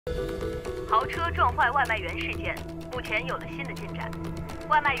豪车撞坏外卖员事件，目前有了新的进展。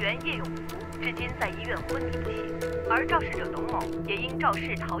外卖员叶永福至今在医院昏迷不醒，而肇事者董某也因肇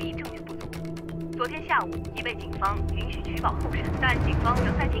事逃逸证据不足，昨天下午已被警方允许取保候审，但警方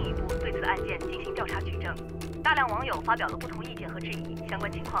仍在进一步对此案件进行调查取证。大量网友发表了不同意见和质疑，相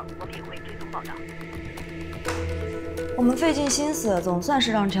关情况我们也会追踪报道。我们费尽心思，总算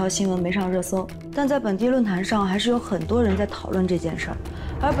是让这条新闻没上热搜，但在本地论坛上还是有很多人在讨论这件事儿。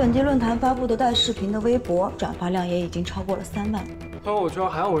而本地论坛发布的带视频的微博转发量也已经超过了3万。朋友圈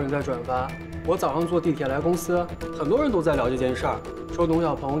还有人在转发。我早上坐地铁来公司，很多人都在聊这件事儿，说董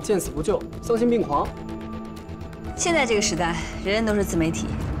小鹏见死不救，丧心病狂。现在这个时代，人人都是自媒体，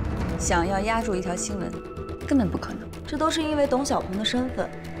想要压住一条新闻，根本不可能。这都是因为董小鹏的身份。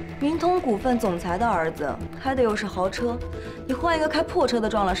明通股份总裁的儿子，开的又是豪车，你换一个开破车的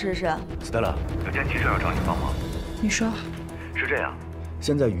撞了试试。Stella， 有件急事要找你帮忙。你说，是这样，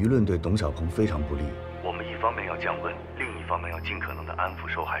现在舆论对董小鹏非常不利，我们一方面要降温，另一方面要尽可能的安抚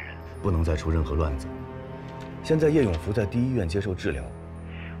受害人，不能再出任何乱子。现在叶永福在第一医院接受治疗，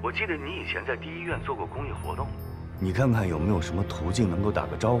我记得你以前在第一医院做过公益活动，你看看有没有什么途径能够打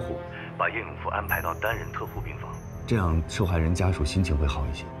个招呼，把叶永福安排到单人特护病房，这样受害人家属心情会好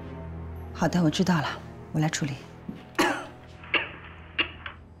一些。好的，我知道了，我来处理。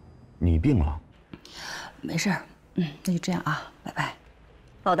你病了？没事儿，那就这样啊，拜拜。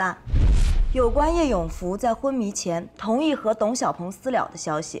老大，有关叶永福在昏迷前同意和董小鹏私了的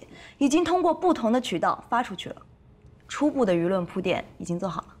消息，已经通过不同的渠道发出去了，初步的舆论铺垫已经做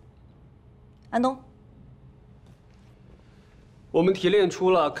好了。安东，我们提炼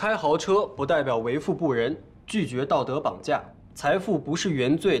出了开豪车不代表为富不仁、拒绝道德绑架、财富不是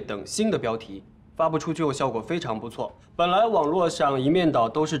原罪等新的标题，发布出去后效果非常不错。本来网络上一面倒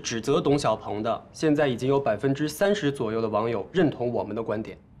都是指责董小鹏的，现在已经有30%左右的网友认同我们的观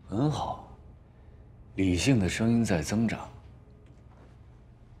点。很好，理性的声音在增长。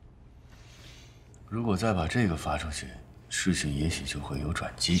如果再把这个发出去，事情也许就会有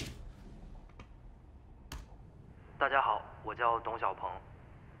转机。大家好，我叫董小鹏，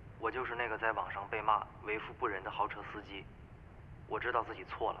我就是那个在网上被骂为富不仁的豪车司机。我知道自己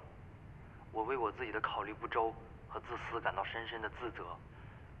错了，我为我自己的考虑不周和自私感到深深的自责。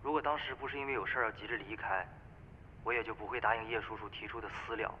如果当时不是因为有事儿要急着离开，我也就不会答应叶叔叔提出的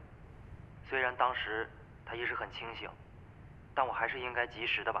私了。虽然当时他意识很清醒，但我还是应该及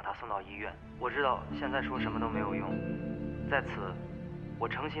时的把他送到医院。我知道现在说什么都没有用，在此，我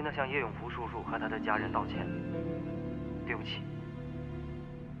诚心的向叶永福叔叔和他的家人道歉，对不起。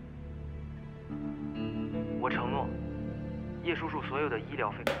我承诺。叶叔叔所有的医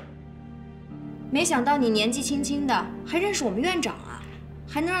疗费。没想到你年纪轻轻的还认识我们院长啊，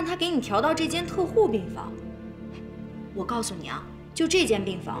还能让他给你调到这间特护病房。我告诉你啊，就这间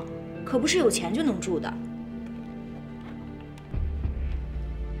病房，可不是有钱就能住的。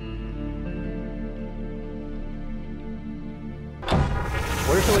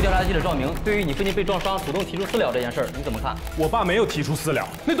我是社会调查记者赵明，对于你父亲被撞伤主动提出私了这件事儿，你怎么看？我爸没有提出私了，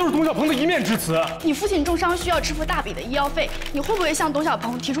那都是董小鹏的一面之词。你父亲重伤需要支付大笔的医药费，你会不会向董小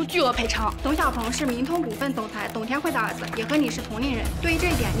鹏提出巨额赔偿？董小鹏是明通股份总裁董天惠的儿子，也和你是同龄人。对于这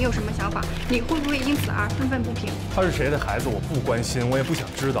一点，你有什么想法？你会不会因此而愤愤不平？他是谁的孩子，我不关心，我也不想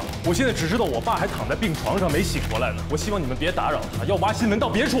知道。我现在只知道我爸还躺在病床上没醒过来呢。我希望你们别打扰他，要挖新闻到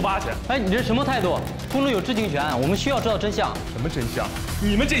别处挖去。哎，你这什么态度？公众有知情权，我们需要知道真相。什么真相？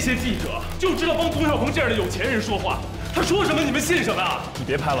你们这些记者就知道帮董小鹏这样的有钱人说话，他说什么你们信什么啊？你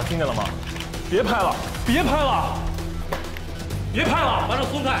别拍了，听见了吗？别拍了，别拍了，别拍了！把手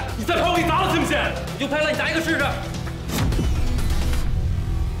松开！你再拍我给你砸了，信不信？你就拍了，你砸一个试试。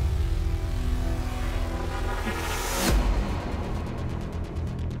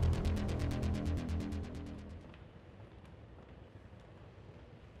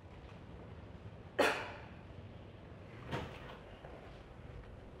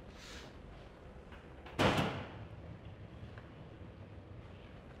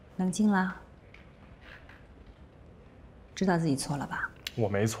冷静啦，知道自己错了吧？我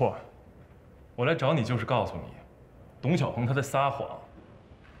没错，我来找你就是告诉你，董小鹏他在撒谎。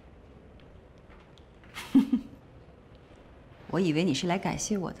我以为你是来感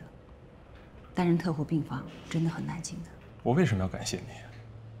谢我的。单人特护病房真的很难进的。我为什么要感谢你？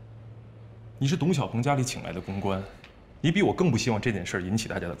你是董小鹏家里请来的公关，你比我更不希望这件事引起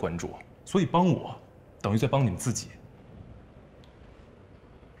大家的关注，所以帮我，等于在帮你们自己。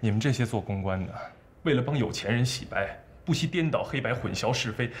你们这些做公关的，为了帮有钱人洗白，不惜颠倒黑白、混淆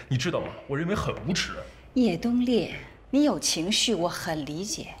是非，你知道吗？我认为很无耻。叶东烈，你有情绪，我很理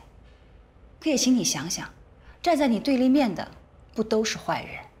解。可也请你想想，站在你对立面的，不都是坏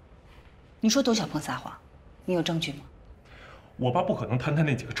人？你说董小鹏撒谎，你有证据吗？我爸不可能贪他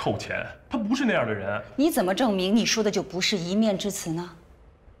那几个臭钱，他不是那样的人。你怎么证明你说的就不是一面之词呢？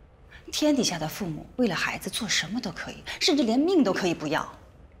天底下的父母为了孩子做什么都可以，甚至连命都可以不要。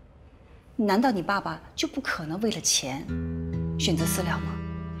难道你爸爸就不可能为了钱选择私了吗？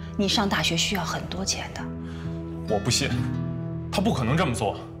你上大学需要很多钱的。我不信，他不可能这么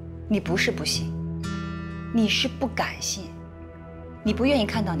做。你不是不信，你是不敢信。你不愿意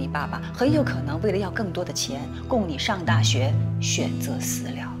看到你爸爸很有可能为了要更多的钱供你上大学，选择私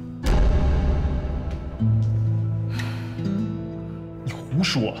了。你胡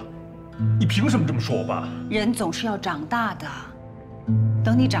说！你凭什么这么说我爸？人总是要长大的，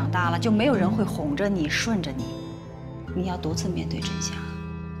等你长大了，就没有人会哄着你、顺着你，你要独自面对真相。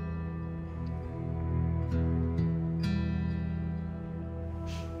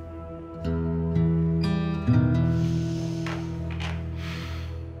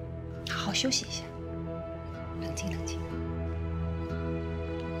好好休息一下，冷静冷静。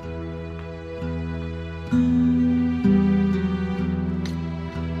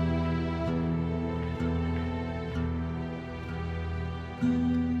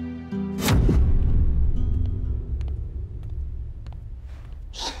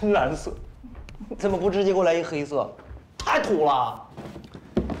深蓝色，你怎么不直接给我来一黑色？太土了。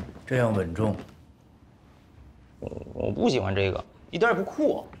这样稳重。我不喜欢这个，一点也不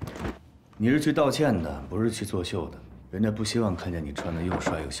酷。你是去道歉的，不是去作秀的。人家不希望看见你穿的又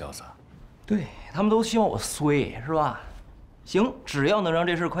帅又潇洒。对他们都希望我衰，是吧？行，只要能让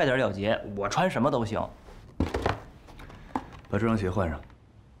这事快点了结，我穿什么都行。把这双鞋换上。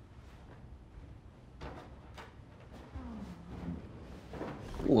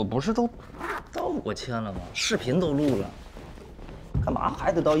我不是都道过歉了吗？视频都录了，干嘛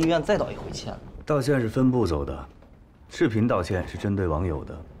还得到医院再道一回歉呢？道歉是分步走的，视频道歉是针对网友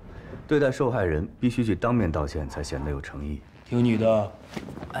的，对待受害人必须去当面道歉，才显得有诚意。听女的，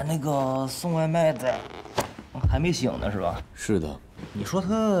哎，那个送外卖的还没醒呢，是吧？是的。你说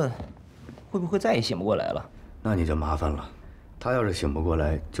他会不会再也醒不过来了？那你就麻烦了，他要是醒不过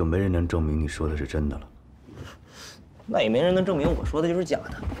来，就没人能证明你说的是真的了。那也没人能证明我说的就是假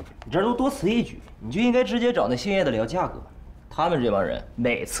的。你这都多此一举，你就应该直接找那兴业的聊价格。他们这帮人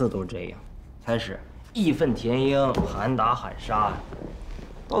每次都这样，开始义愤填膺、喊打喊杀，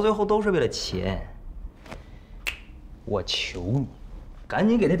到最后都是为了钱。我求你，赶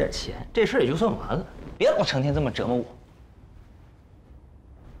紧给他点钱，这事也就算完了，别老成天这么折磨我。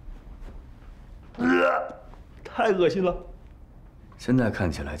太恶心了。现在看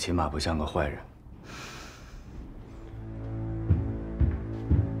起来起码不像个坏人。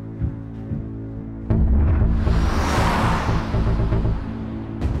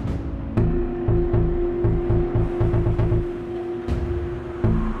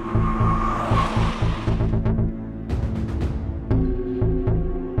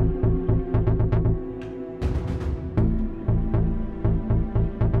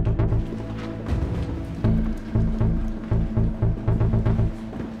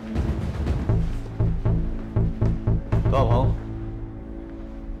高鹏，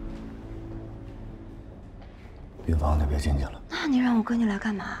病房里别进去了。那你让我跟你来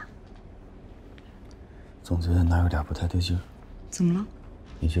干嘛？总觉得哪有点不太对劲儿。怎么了？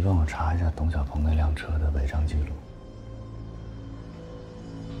你去帮我查一下董小鹏那辆车的违章记录。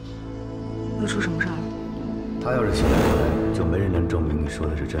又出什么事儿了？他要是醒不过来，就没人能证明你说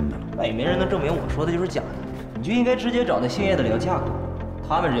的是真的了。那也没人能证明我说的就是假的。你就应该直接找那兴业的聊价格。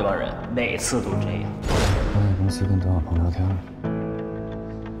他们这帮人每次都这样。商业公司跟董小鹏聊天了，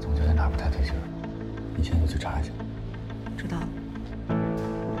总觉得哪儿不太对劲儿。你现在就去查一下。知道了。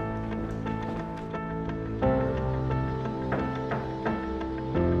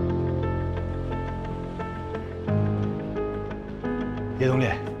叶东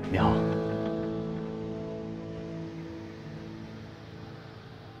烈，你好。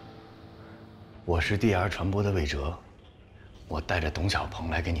我是 DL 传播的魏哲，我带着董小鹏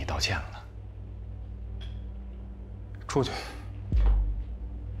来给你道歉了。出去。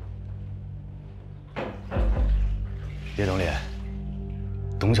叶东烈，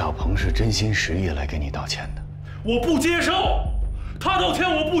董小鹏是真心实意来给你道歉的。我不接受，他道歉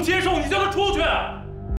我不接受，你叫他出去。